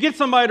where you get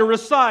somebody to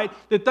recite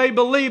that they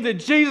believe that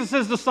Jesus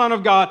is the Son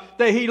of God,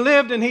 that He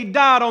lived and He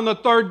died on the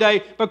third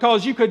day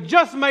because you could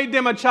just make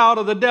them a child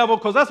of the devil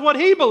because that's what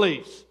he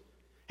believes.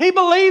 He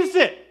believes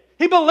it.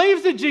 He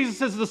believes that Jesus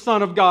is the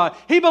Son of God.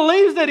 He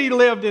believes that He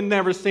lived and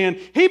never sinned.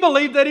 He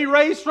believed that He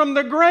raised from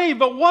the grave.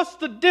 But what's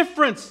the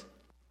difference?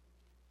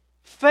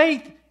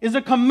 Faith is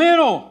a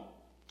committal.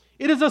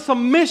 It is a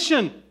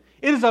submission.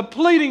 It is a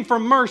pleading for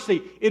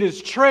mercy. It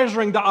is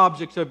treasuring the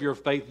objects of your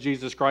faith,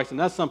 Jesus Christ. And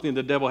that's something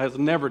the devil has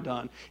never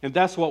done. And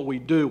that's what we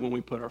do when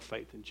we put our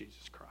faith in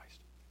Jesus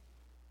Christ.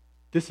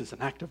 This is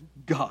an act of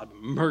God,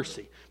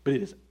 mercy. But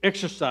it is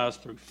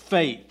exercised through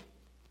faith.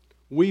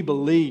 We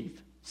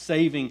believe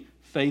saving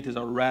faith is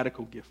a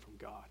radical gift from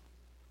God,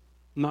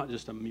 not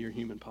just a mere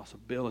human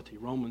possibility.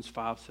 Romans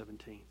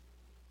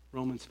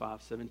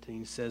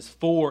 5:17 says,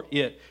 for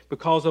it,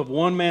 because of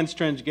one man's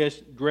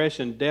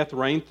transgression, death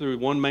reigned through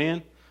one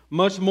man,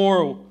 much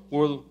more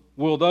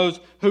will those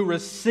who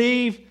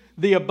receive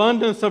the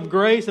abundance of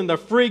grace and the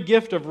free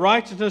gift of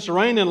righteousness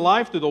reign in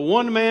life through the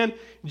one man,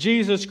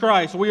 Jesus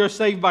Christ. We are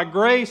saved by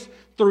grace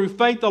through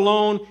faith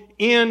alone,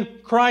 in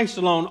Christ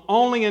alone.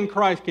 Only in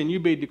Christ can you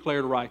be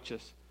declared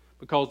righteous.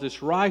 Because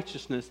this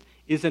righteousness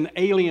is an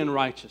alien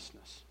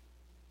righteousness.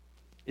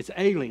 It's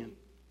alien.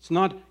 It's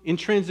not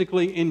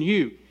intrinsically in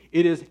you.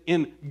 It is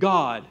in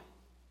God.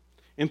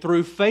 And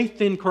through faith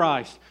in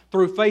Christ,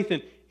 through faith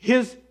in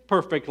His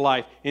perfect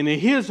life and in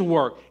His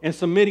work and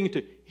submitting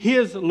to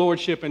His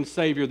Lordship and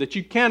Savior, that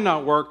you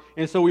cannot work,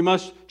 and so we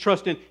must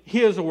trust in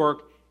His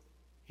work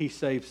He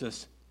saves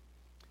us.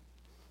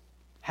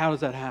 How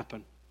does that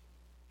happen?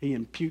 He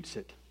imputes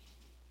it.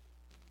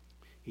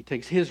 He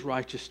takes His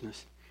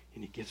righteousness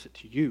and He gives it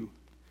to you.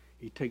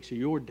 He takes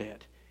your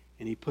debt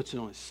and He puts it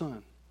on His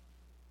Son.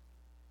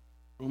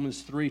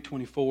 Romans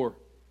 3:24.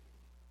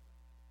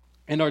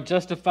 And are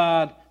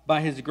justified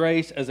by His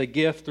grace as a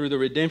gift through the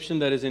redemption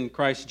that is in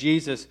Christ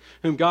Jesus,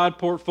 whom God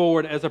poured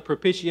forward as a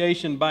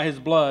propitiation by His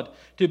blood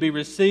to be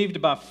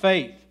received by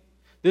faith.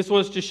 This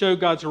was to show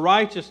God's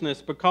righteousness,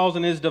 because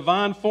in His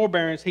divine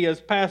forbearance He has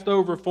passed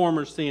over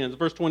former sins.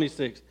 Verse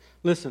 26.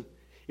 Listen.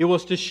 It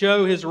was to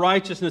show His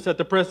righteousness at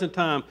the present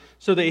time,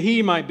 so that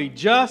He might be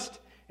just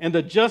and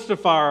the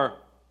justifier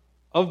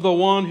of the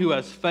one who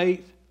has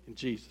faith in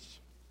Jesus.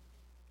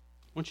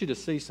 I want you to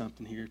see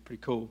something here. It's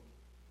pretty cool.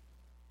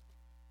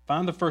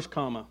 Find the first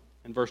comma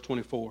in verse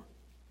 24.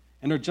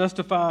 And are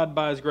justified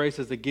by His grace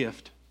as a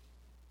gift.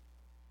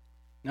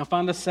 Now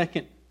find the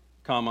second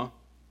comma,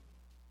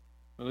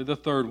 really the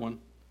third one.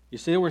 You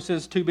see where it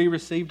says to be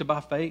received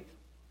by faith?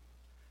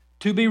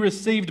 To be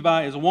received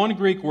by is one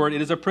Greek word.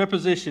 It is a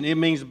preposition. It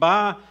means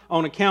by,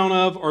 on account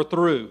of, or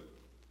through.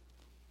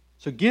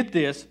 So get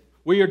this.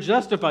 We are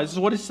justified. This is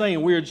what it's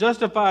saying. We are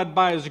justified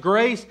by His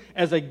grace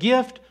as a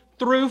gift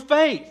through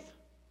faith.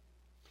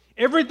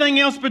 Everything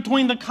else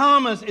between the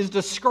commas is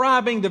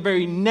describing the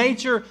very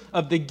nature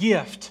of the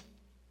gift.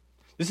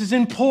 This is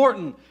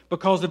important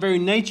because the very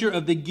nature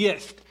of the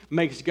gift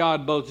makes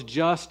God both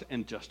just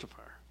and justifier.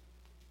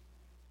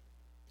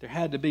 There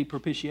had to be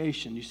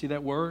propitiation. You see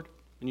that word?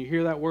 When you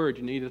hear that word,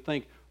 you need to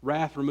think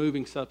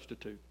wrath-removing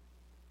substitute.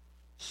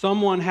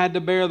 Someone had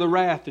to bear the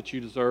wrath that you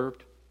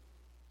deserved.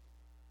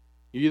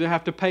 You either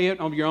have to pay it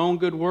on your own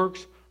good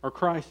works, or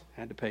Christ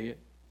had to pay it.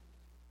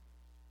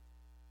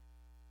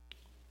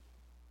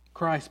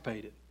 Christ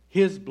paid it.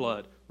 His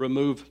blood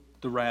removed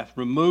the wrath,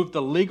 removed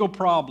the legal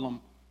problem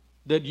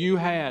that you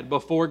had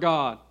before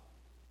God.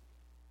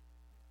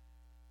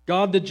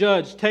 God the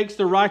judge takes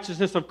the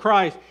righteousness of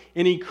Christ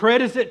and He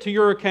credits it to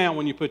your account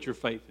when you put your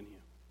faith in Him.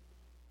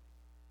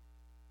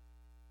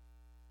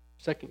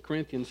 2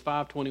 Corinthians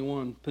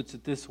 5:21 puts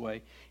it this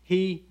way.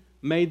 He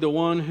made the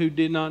one who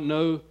did not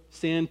know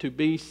sin to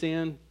be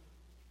sin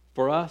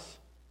for us,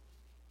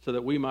 so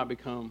that we might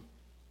become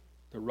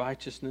the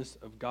righteousness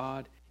of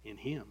God in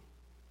Him.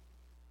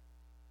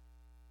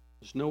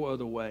 There's no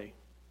other way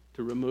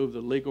to remove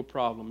the legal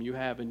problem you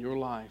have in your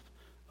life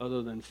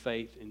other than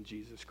faith in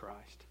Jesus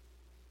Christ.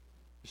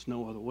 There's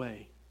no other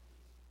way.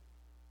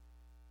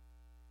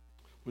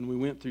 When we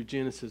went through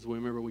Genesis, we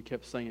remember we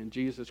kept saying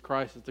Jesus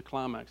Christ is the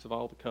climax of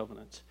all the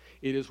covenants.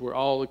 It is where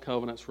all the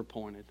covenants were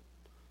pointed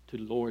to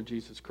the Lord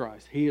Jesus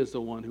Christ. He is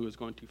the one who is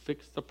going to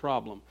fix the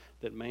problem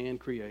that man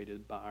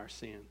created by our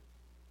sin.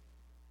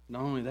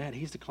 Not only that,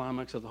 He's the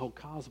climax of the whole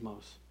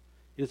cosmos.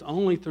 It is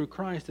only through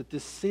Christ that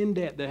this sin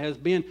debt that has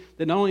been,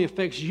 that not only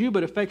affects you,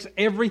 but affects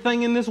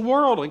everything in this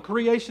world and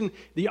creation.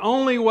 The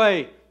only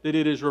way that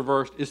it is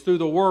reversed is through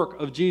the work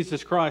of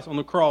Jesus Christ on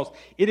the cross.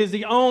 It is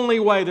the only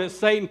way that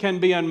Satan can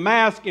be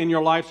unmasked in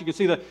your life, so you can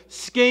see the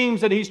schemes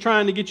that he's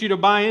trying to get you to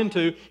buy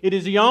into. It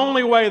is the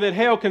only way that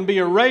hell can be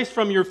erased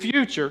from your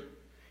future.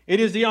 It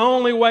is the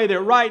only way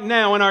that right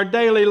now in our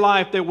daily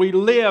life that we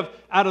live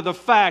out of the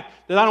fact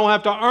that I don't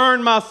have to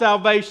earn my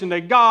salvation,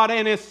 that God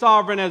and His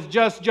sovereign as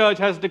just judge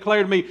has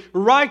declared me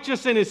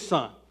righteous in His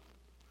Son.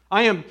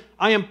 I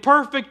am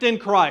perfect in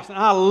Christ, and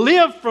I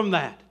live from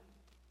that.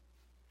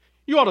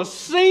 You ought to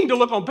see the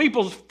look on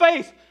people's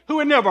face who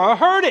had never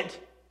heard it.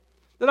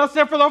 That I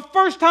said, for the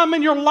first time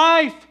in your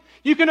life,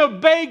 you can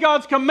obey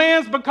God's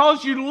commands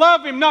because you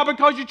love Him, not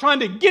because you're trying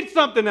to get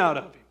something out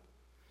of Him.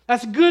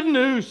 That's good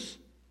news.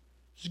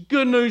 It's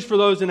good news for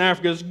those in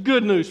Africa. It's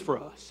good news for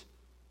us.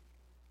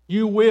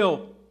 You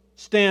will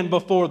stand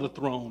before the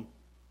throne.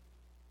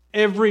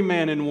 Every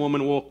man and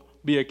woman will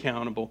be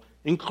accountable,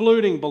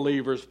 including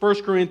believers.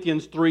 1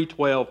 Corinthians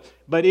 3:12.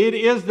 But it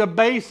is the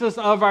basis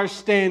of our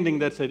standing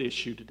that's at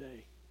issue today.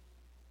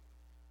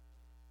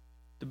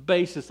 The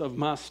basis of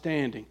my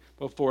standing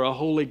before a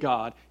holy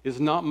God is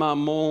not my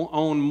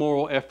own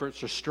moral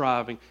efforts or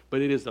striving,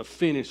 but it is the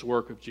finished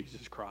work of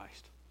Jesus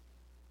Christ.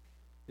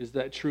 Is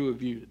that true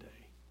of you today?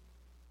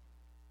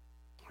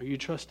 Are you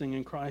trusting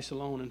in Christ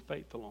alone and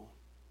faith alone?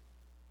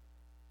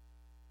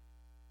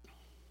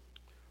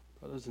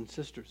 Brothers and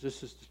sisters,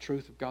 this is the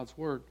truth of God's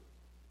Word.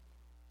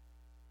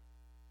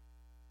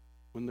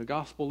 When the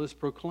gospel is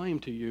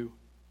proclaimed to you,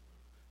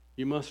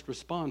 you must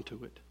respond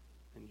to it,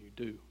 and you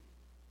do.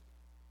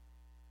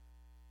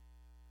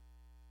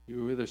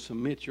 You either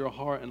submit your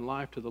heart and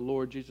life to the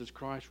Lord Jesus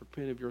Christ,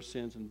 repent of your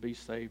sins, and be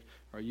saved,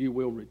 or you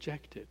will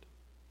reject it.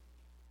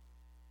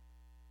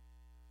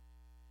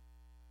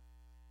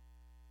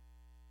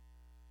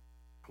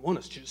 I want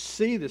us to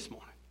see this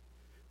morning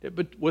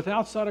that with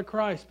outside of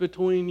Christ,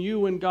 between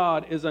you and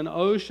God is an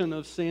ocean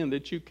of sin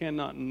that you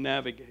cannot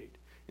navigate.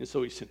 And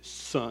so He sent His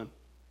Son.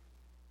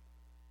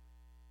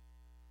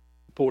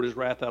 He poured His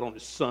wrath out on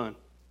His Son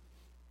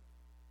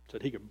so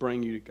that He could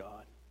bring you to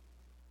God.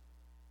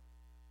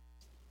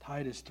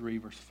 Titus 3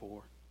 verse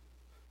 4.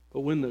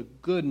 But when the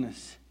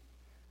goodness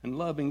and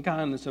loving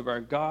kindness of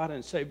our God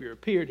and Savior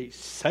appeared, He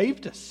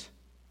saved us.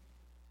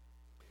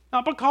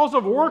 Not because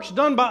of works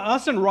done by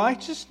us in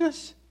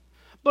righteousness,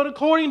 but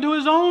according to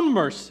His own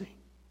mercy,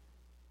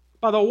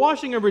 by the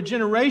washing of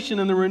regeneration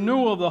and the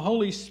renewal of the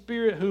Holy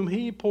Spirit, whom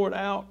He poured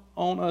out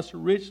on us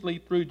richly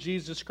through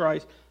Jesus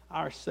Christ,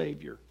 our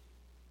Savior,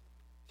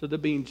 so that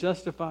being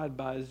justified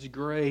by His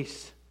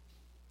grace,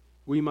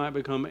 we might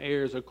become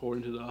heirs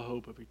according to the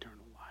hope of eternal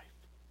life.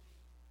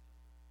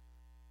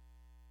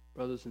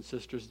 Brothers and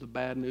sisters, the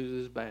bad news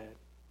is bad,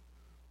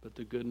 but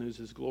the good news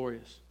is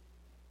glorious.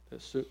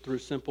 That through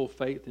simple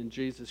faith in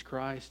Jesus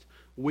Christ,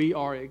 we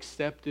are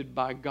accepted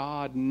by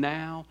God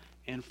now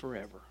and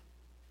forever.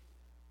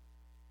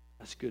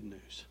 That's good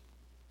news.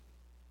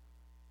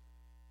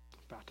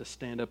 I'm about to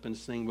stand up and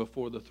sing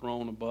before the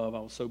throne above. I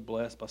was so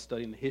blessed by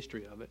studying the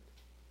history of it.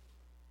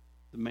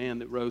 The man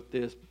that wrote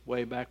this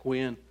way back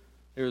when,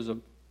 there was a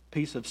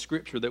piece of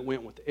scripture that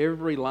went with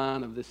every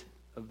line of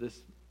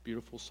this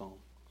beautiful song.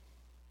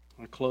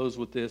 I close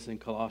with this in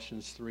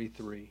Colossians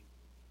 3:3.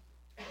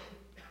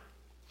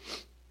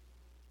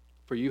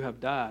 For you have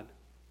died,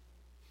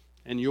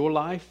 and your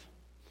life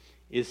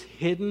is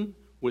hidden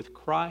with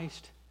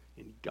Christ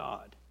in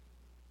God.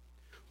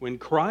 When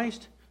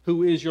Christ,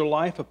 who is your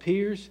life,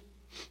 appears,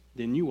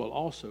 then you will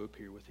also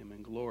appear with Him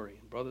in glory.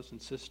 And brothers and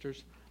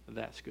sisters,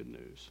 that's good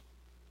news.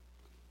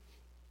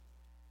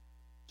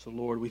 So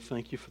Lord, we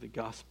thank You for the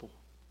gospel.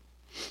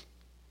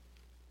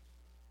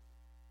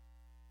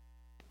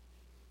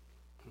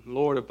 And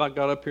Lord, if I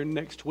got up here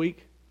next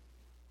week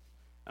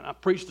and I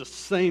preached the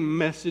same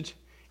message,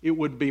 it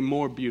would be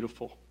more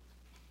beautiful.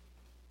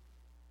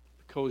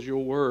 Because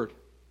Your word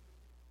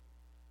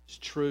is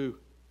true,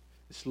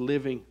 it's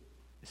living,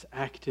 it's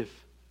active.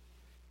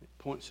 It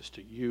points us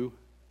to You.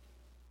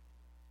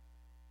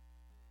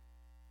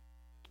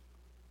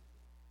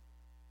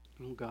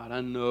 Oh God,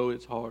 I know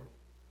it's hard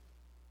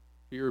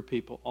for Your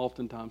people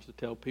oftentimes to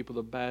tell people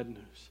the bad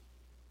news.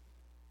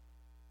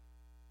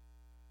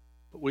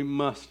 But we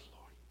must,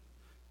 Lord.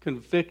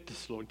 Convict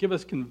us, Lord. Give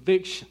us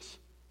convictions.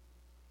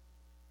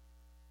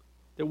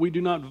 That we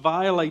do not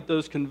violate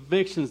those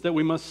convictions, that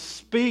we must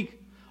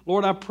speak.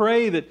 Lord, I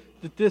pray that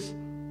this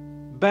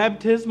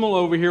baptismal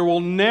over here will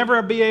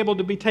never be able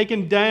to be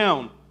taken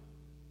down.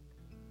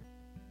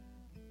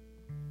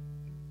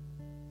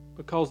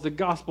 Because the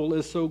gospel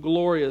is so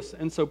glorious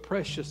and so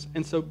precious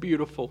and so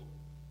beautiful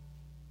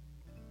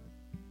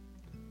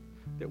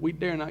that we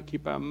dare not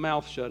keep our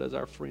mouth shut as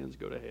our friends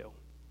go to hell.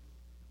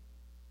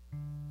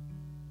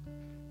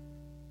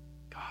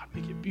 God,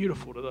 make it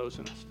beautiful to those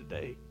in us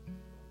today.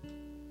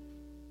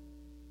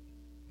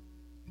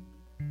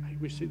 May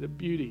we see the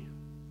beauty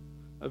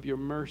of Your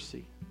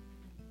mercy,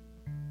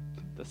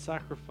 the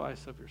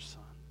sacrifice of Your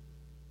Son.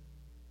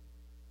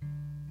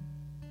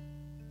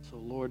 So,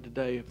 Lord,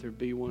 today, if there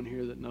be one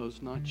here that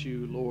knows not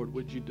You, Lord,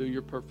 would You do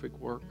Your perfect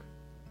work?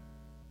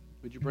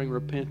 Would You bring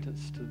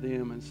repentance to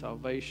them and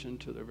salvation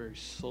to their very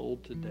soul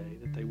today,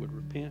 that they would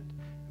repent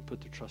and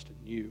put their trust in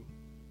You?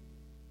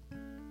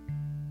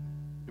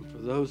 And for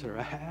those that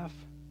have,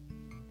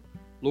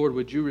 Lord,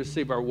 would You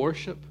receive our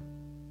worship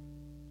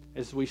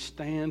as we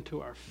stand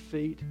to our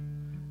feet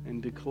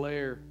and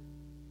declare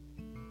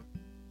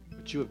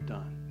what You have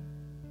done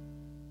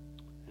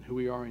and who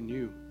we are in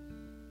You.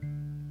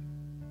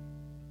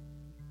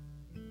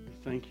 We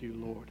thank You,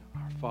 Lord,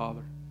 our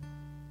Father,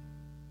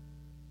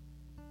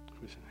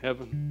 who is in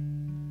heaven,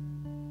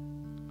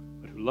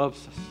 but who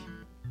loves us,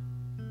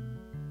 and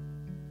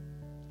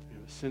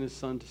who has sent His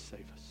Son to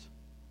save us.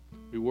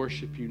 We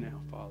worship You now,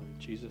 Father, in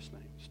Jesus'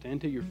 name. Stand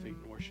to your feet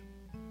and worship.